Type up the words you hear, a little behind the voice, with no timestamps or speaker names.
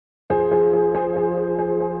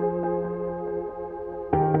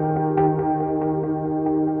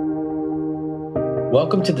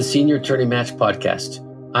Welcome to the Senior Attorney Match podcast.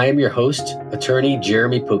 I am your host, Attorney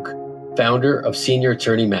Jeremy Pook, founder of Senior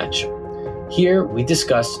Attorney Match. Here, we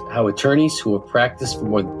discuss how attorneys who have practiced for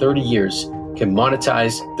more than 30 years can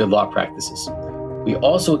monetize their law practices. We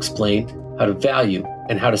also explain how to value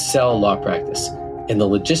and how to sell a law practice and the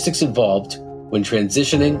logistics involved when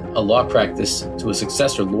transitioning a law practice to a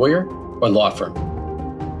successor lawyer or law firm.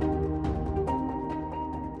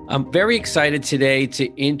 I'm very excited today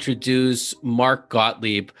to introduce Mark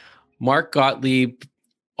Gottlieb. Mark Gottlieb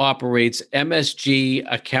operates MSG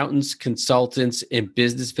Accountants, Consultants, and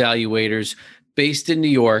Business Valuators based in New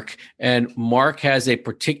York. And Mark has a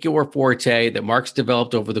particular forte that Mark's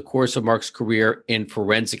developed over the course of Mark's career in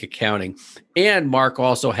forensic accounting. And Mark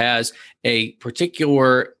also has a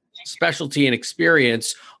particular specialty and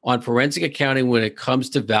experience on forensic accounting when it comes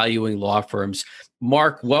to valuing law firms.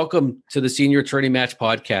 Mark, welcome to the Senior Attorney Match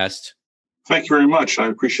podcast. Thank you very much. I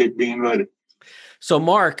appreciate being invited. So,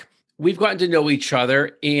 Mark, we've gotten to know each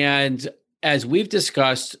other, and as we've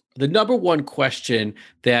discussed, the number one question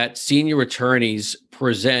that senior attorneys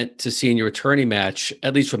present to Senior Attorney Match,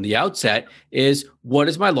 at least from the outset, is what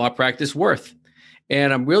is my law practice worth?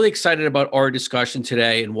 And I'm really excited about our discussion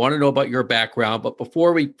today and want to know about your background. But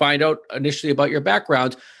before we find out initially about your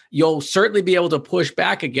background, you'll certainly be able to push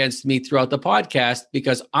back against me throughout the podcast,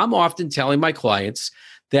 because I'm often telling my clients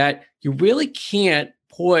that you really can't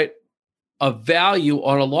put a value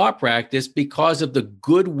on a law practice because of the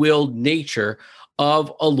goodwill nature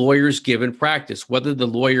of a lawyer's given practice, whether the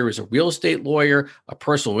lawyer is a real estate lawyer, a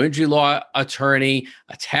personal injury law attorney,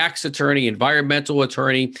 a tax attorney, environmental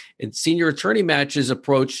attorney. And Senior Attorney Match's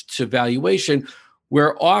approach to valuation,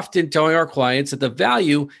 we're often telling our clients that the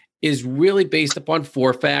value is really based upon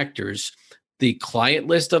four factors: the client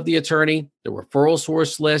list of the attorney, the referral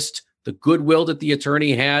source list, the goodwill that the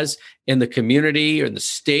attorney has in the community or in the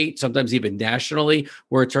state, sometimes even nationally,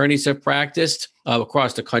 where attorneys have practiced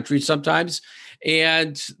across the country sometimes,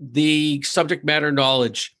 and the subject matter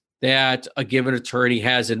knowledge that a given attorney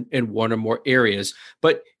has in one or more areas.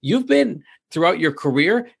 But you've been, throughout your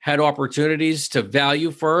career, had opportunities to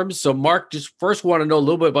value firms. So, Mark, just first want to know a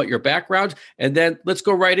little bit about your background, and then let's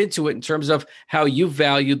go right into it in terms of how you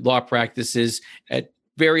valued law practices at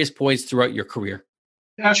various points throughout your career.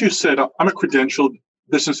 As you said, I'm a credentialed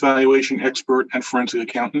business valuation expert and forensic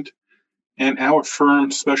accountant, and our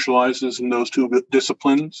firm specializes in those two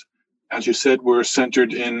disciplines. As you said, we're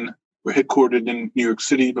headquartered in New York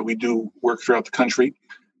City, but we do work throughout the country.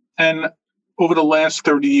 And over the last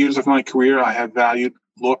 30 years of my career, I have valued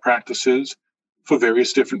law practices for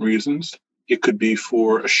various different reasons. It could be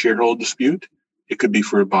for a shareholder dispute. It could be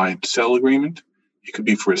for a buy and sell agreement. It could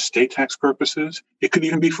be for estate tax purposes. It could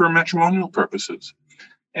even be for matrimonial purposes.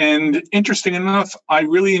 And interesting enough, I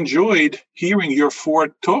really enjoyed hearing your four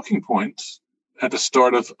talking points at the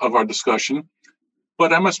start of our discussion.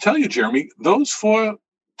 But I must tell you, Jeremy, those four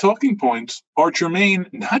talking points are germane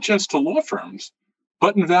not just to law firms,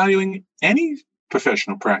 but in valuing any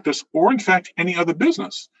professional practice or, in fact, any other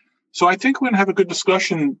business. So I think we're going to have a good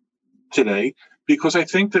discussion today, because I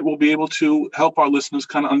think that we'll be able to help our listeners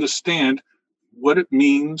kind of understand what it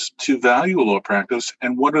means to value a law practice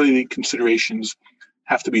and what are the considerations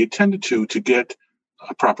have to be attended to get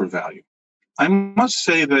a proper value. I must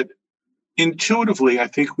say that intuitively, I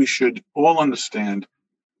think we should all understand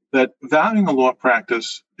that valuing a law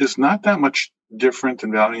practice is not that much different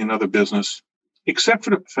than valuing another business, except for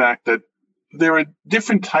the fact that there are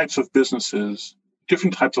different types of businesses,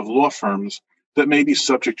 different types of law firms that may be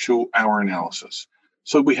subject to our analysis.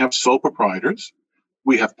 So we have sole proprietors,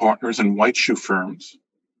 we have partners in white shoe firms,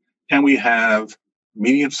 and we have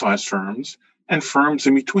medium-sized firms and firms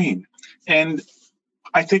in between. And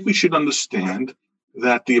I think we should understand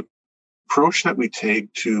that the approach that we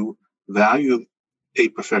take to value a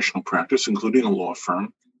professional practice, including a law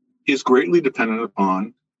firm, is greatly dependent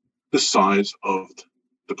upon the size of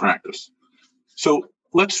the practice. So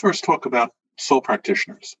let's first talk about sole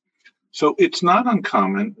practitioners. So it's not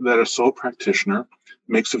uncommon that a sole practitioner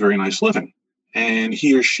makes a very nice living, and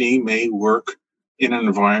he or she may work in an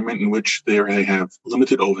environment in which they have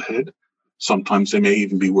limited overhead. Sometimes they may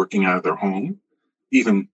even be working out of their home,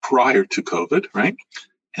 even prior to COVID, right?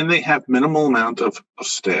 And they have minimal amount of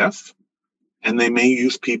staff, and they may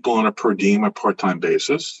use people on a per diem or part-time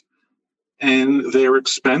basis. And their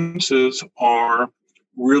expenses are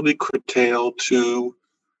really curtailed to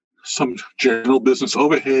some general business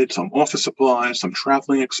overhead, some office supplies, some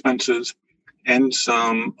traveling expenses, and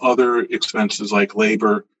some other expenses like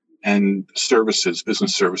labor and services,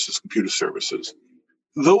 business services, computer services.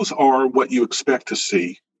 Those are what you expect to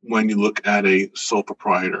see when you look at a sole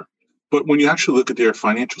proprietor. But when you actually look at their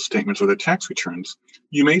financial statements or their tax returns,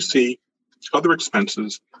 you may see other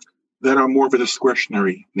expenses that are more of a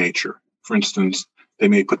discretionary nature. For instance, they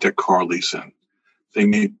may put their car lease in. They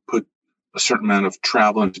may put a certain amount of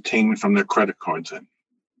travel entertainment from their credit cards in.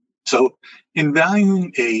 So in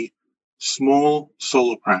valuing a small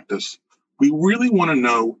solo practice, we really want to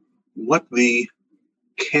know what the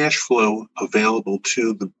cash flow available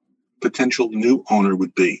to the potential new owner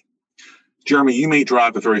would be. Jeremy, you may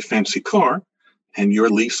drive a very fancy car, and your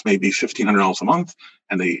lease may be $1,500 a month,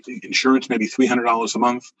 and the insurance may be $300 a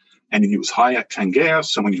month, and you use high-octane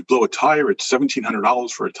gas, and when you blow a tire, it's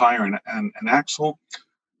 $1,700 for a tire and an axle.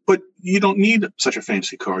 But you don't need such a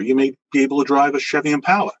fancy car. You may be able to drive a Chevy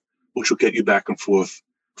Impala, which will get you back and forth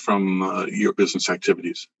from your business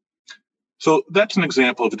activities. So that's an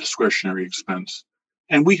example of a discretionary expense.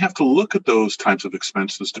 And we have to look at those types of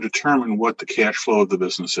expenses to determine what the cash flow of the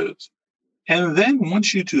business is. And then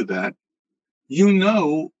once you do that, you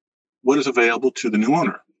know what is available to the new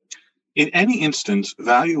owner. In any instance,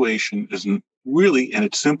 valuation is really, in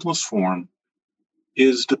its simplest form,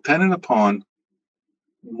 is dependent upon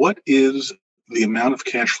what is the amount of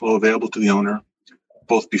cash flow available to the owner,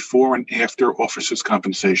 both before and after officers'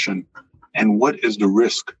 compensation, and what is the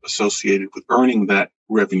risk associated with earning that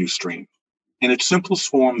revenue stream. In its simplest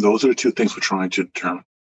form, those are the two things we're trying to determine.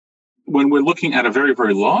 When we're looking at a very,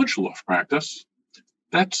 very large law practice,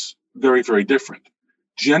 that's very, very different.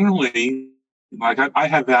 Generally, like I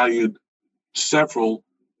have valued several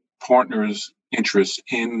partners' interests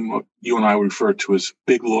in what you and I refer to as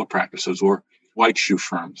big law practices or white shoe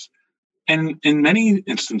firms. And in many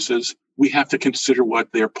instances, we have to consider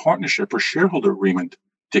what their partnership or shareholder agreement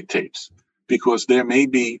dictates, because there may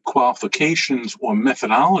be qualifications or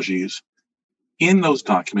methodologies in those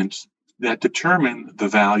documents that determine the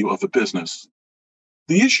value of a business.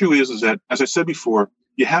 The issue is that, as I said before,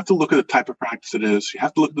 you have to look at the type of practice it is, you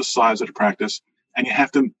have to look at the size of the practice, and you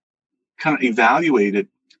have to kind of evaluate it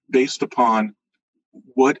based upon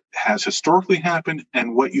what has historically happened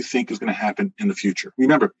and what you think is going to happen in the future.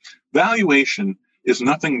 Remember, valuation is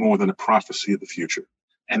nothing more than a prophecy of the future.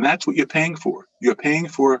 And that's what you're paying for. You're paying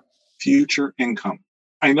for future income.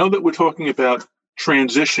 I know that we're talking about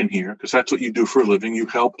transition here, because that's what you do for a living. You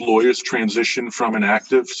help lawyers transition from an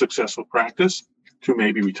active, successful practice to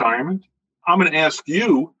maybe retirement. I'm going to ask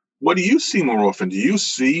you, what do you see more often? Do you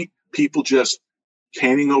see people just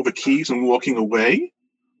handing over keys and walking away?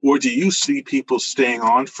 Or do you see people staying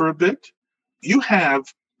on for a bit? You have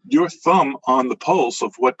your thumb on the pulse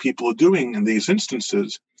of what people are doing in these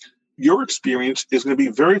instances. Your experience is going to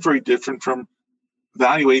be very, very different from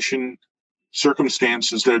valuation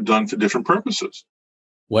circumstances that are done for different purposes.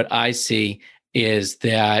 What I see is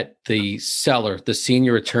that the seller, the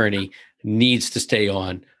senior attorney, needs to stay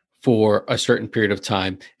on for a certain period of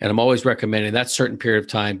time. And I'm always recommending that certain period of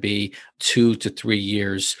time be 2 to 3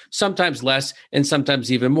 years, sometimes less and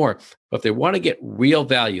sometimes even more. But if they want to get real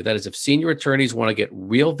value, that is, if senior attorneys want to get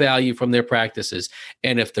real value from their practices,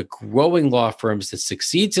 and if the growing law firms that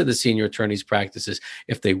succeed to the senior attorneys' practices,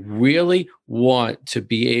 if they really want to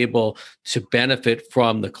be able to benefit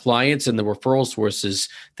from the clients and the referral sources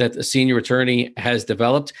that the senior attorney has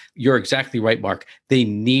developed, you're exactly right, Mark. They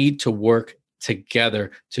need to work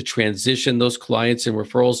together to transition those clients and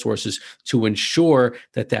referral sources to ensure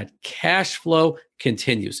that that cash flow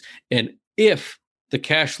continues. And if the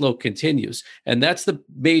cash flow continues, and that's the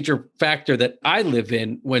major factor that I live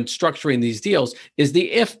in when structuring these deals, is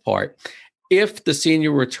the if part. If the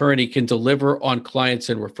senior attorney can deliver on clients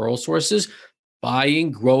and referral sources,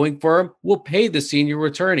 buying, growing firm will pay the senior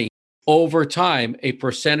attorney over time a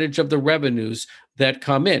percentage of the revenues that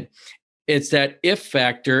come in. It's that if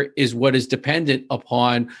factor is what is dependent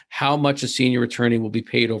upon how much a senior attorney will be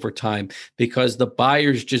paid over time, because the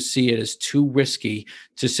buyers just see it as too risky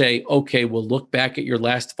to say, okay, we'll look back at your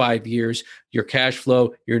last 5 years, your cash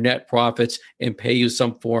flow, your net profits, and pay you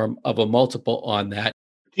some form of a multiple on that.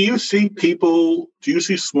 Do you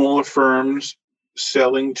see smaller firms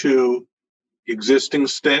selling to existing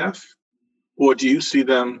staff, or do you see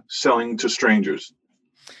them selling to strangers?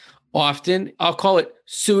 Often, I'll call it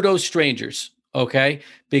pseudo strangers, okay?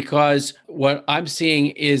 Because what I'm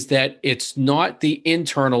seeing is that it's not the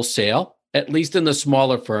internal sale, at least in the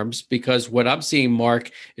smaller firms, because what I'm seeing,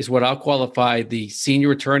 Mark, is what I'll qualify the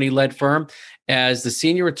senior attorney-led firm as. The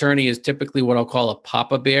senior attorney is typically what I'll call a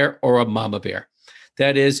papa bear or a mama bear.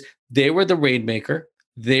 That is, they were the rainmaker.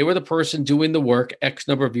 They were the person doing the work X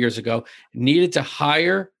number of years ago, needed to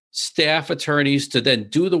hire staff attorneys to then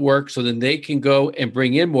do the work so then they can go and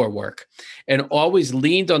bring in more work, and always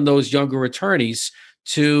leaned on those younger attorneys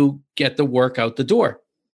to get the work out the door.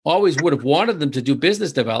 always would have wanted them to do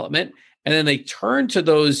business development. And then they turn to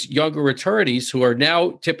those younger attorneys who are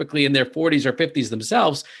now typically in their 40s or 50s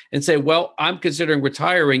themselves and say, well, I'm considering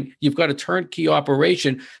retiring. You've got a turnkey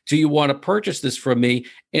operation. Do you want to purchase this from me?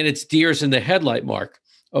 And it's deers in the headlight, Mark.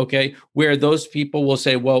 Okay. Where those people will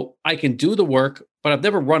say, well, I can do the work, but I've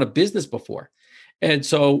never run a business before. And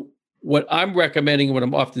so what I'm recommending, what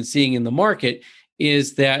I'm often seeing in the market,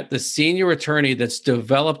 is that the senior attorney that's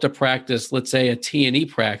developed a practice, let's say a T&E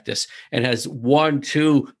practice, and has 1,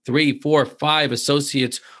 2, 3, 4, 5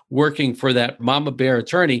 associates working for that mama bear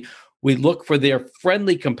attorney, we look for their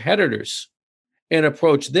friendly competitors and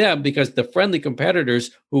approach them, because the friendly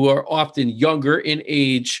competitors, who are often younger in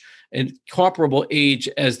age and comparable age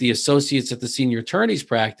as the associates at the senior attorney's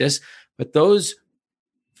practice, but those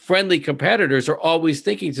friendly competitors are always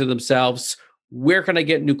thinking to themselves, where can I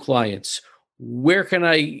get new clients? Where can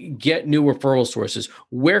I get new referral sources?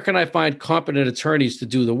 Where can I find competent attorneys to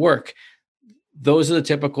do the work? Those are the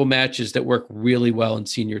typical matches that work really well in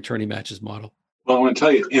senior attorney matches model. Well, I want to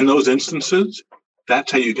tell you, in those instances,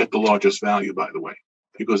 that's how you get the largest value, by the way,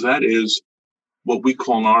 because that is what we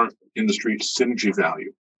call in our industry synergy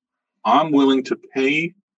value. I'm willing to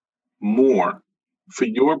pay more for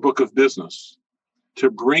your book of business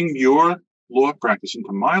to bring your law practice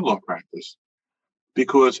into my law practice,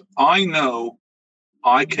 because I know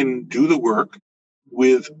I can do the work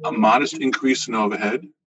with a modest increase in overhead,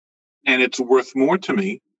 and it's worth more to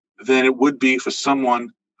me than it would be for someone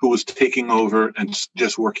who was taking over and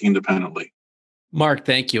just working independently. Mark,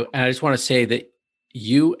 thank you. And I just want to say that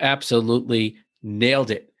you absolutely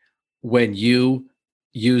nailed it when you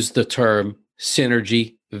used the term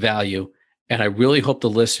synergy value. And I really hope the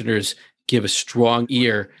listeners give a strong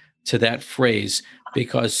ear to that phrase,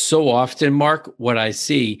 because so often, Mark, what I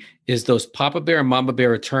see is those Papa Bear and Mama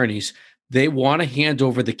Bear attorneys, they want to hand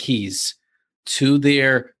over the keys to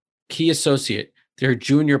their key associate, their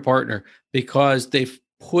junior partner, because they've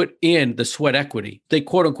put in the sweat equity. They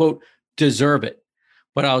quote unquote deserve it.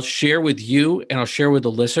 But I'll share with you and I'll share with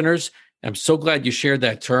the listeners, I'm so glad you shared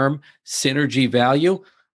that term, synergy value,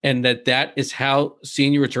 and that is how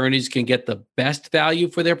senior attorneys can get the best value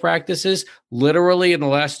for their practices. Literally in the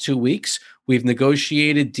last 2 weeks, we've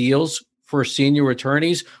negotiated deals for senior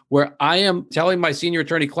attorneys where I am telling my senior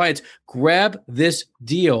attorney clients, grab this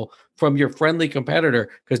deal from your friendly competitor,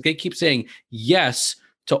 because they keep saying yes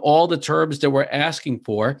to all the terms that we're asking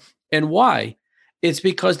for. And why? It's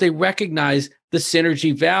because they recognize the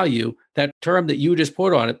synergy value, that term that you just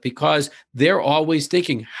put on it, because they're always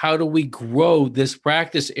thinking, how do we grow this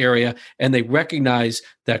practice area? And they recognize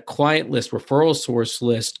that client list, referral source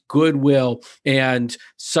list, goodwill, and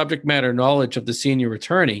subject matter knowledge of the senior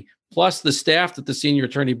attorney, plus the staff that the senior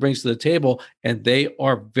attorney brings to the table. And they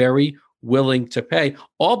are very willing to pay,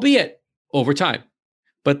 albeit over time.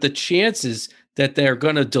 But the chances that they're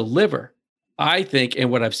going to deliver, I think,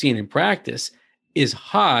 and what I've seen in practice, is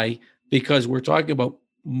high, because we're talking about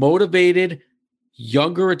motivated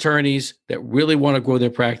younger attorneys that really want to grow their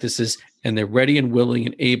practices, and they're ready and willing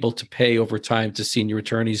and able to pay over time to senior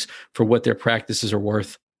attorneys for what their practices are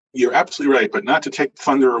worth. You're absolutely right, but not to take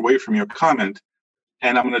thunder away from your comment.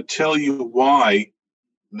 And I'm going to tell you why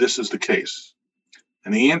this is the case.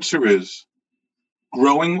 And the answer is,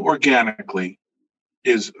 growing organically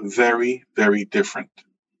is very, very different.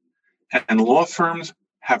 And law firms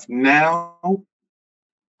have now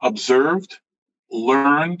observed,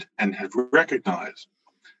 learned, and have recognized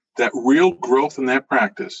that real growth in their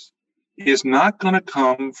practice is not going to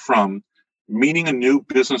come from meeting a new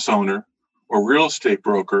business owner or real estate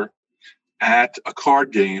broker at a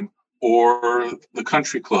card game or the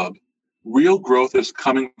country club. Real growth is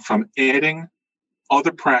coming from adding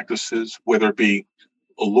other practices, whether it be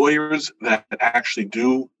lawyers that actually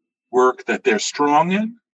do work that they're strong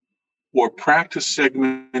in, or practice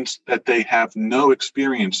segments that they have no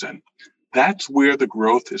experience in. That's where the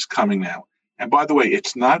growth is coming now. And by the way,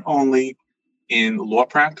 it's not only in law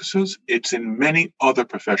practices, it's in many other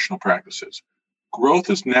professional practices. Growth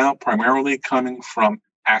is now primarily coming from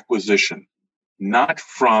acquisition, not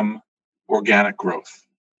from organic growth.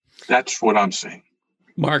 That's what I'm seeing.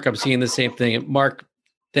 Mark, I'm seeing the same thing. Mark,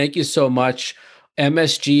 thank you so much.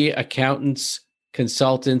 MSG accountants,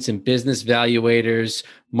 consultants, and business valuators,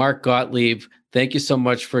 Mark Gottlieb, thank you so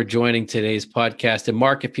much for joining today's podcast. And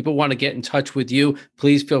Mark, if people want to get in touch with you,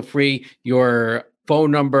 please feel free. Your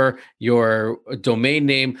phone number, your domain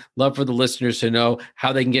name. Love for the listeners to know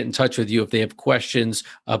how they can get in touch with you if they have questions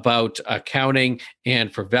about accounting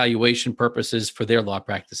and for valuation purposes for their law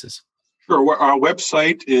practices. Sure. Our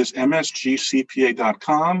website is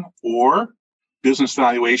msgcpa.com or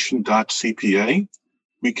businessvaluation.cpa.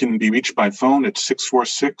 We can be reached by phone at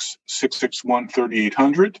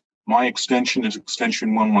 646-661-3800. My extension is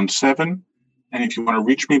extension 117. And if you want to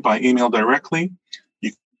reach me by email directly,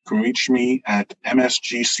 you can reach me at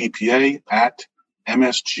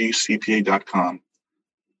msgcpa@msgcpa.com.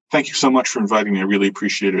 Thank you so much for inviting me. I really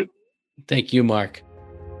appreciate it. Thank you, Mark.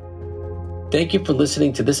 Thank you for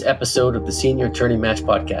listening to this episode of the Senior Attorney Match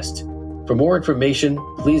podcast. For more information,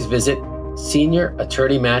 please visit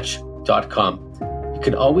seniorattorneymatch.com. You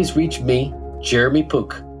can always reach me, Jeremy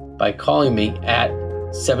Pook, by calling me at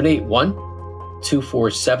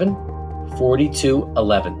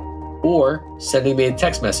 781-247-4211 or sending me a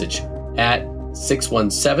text message at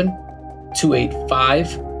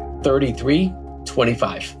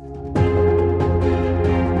 617-285-3325.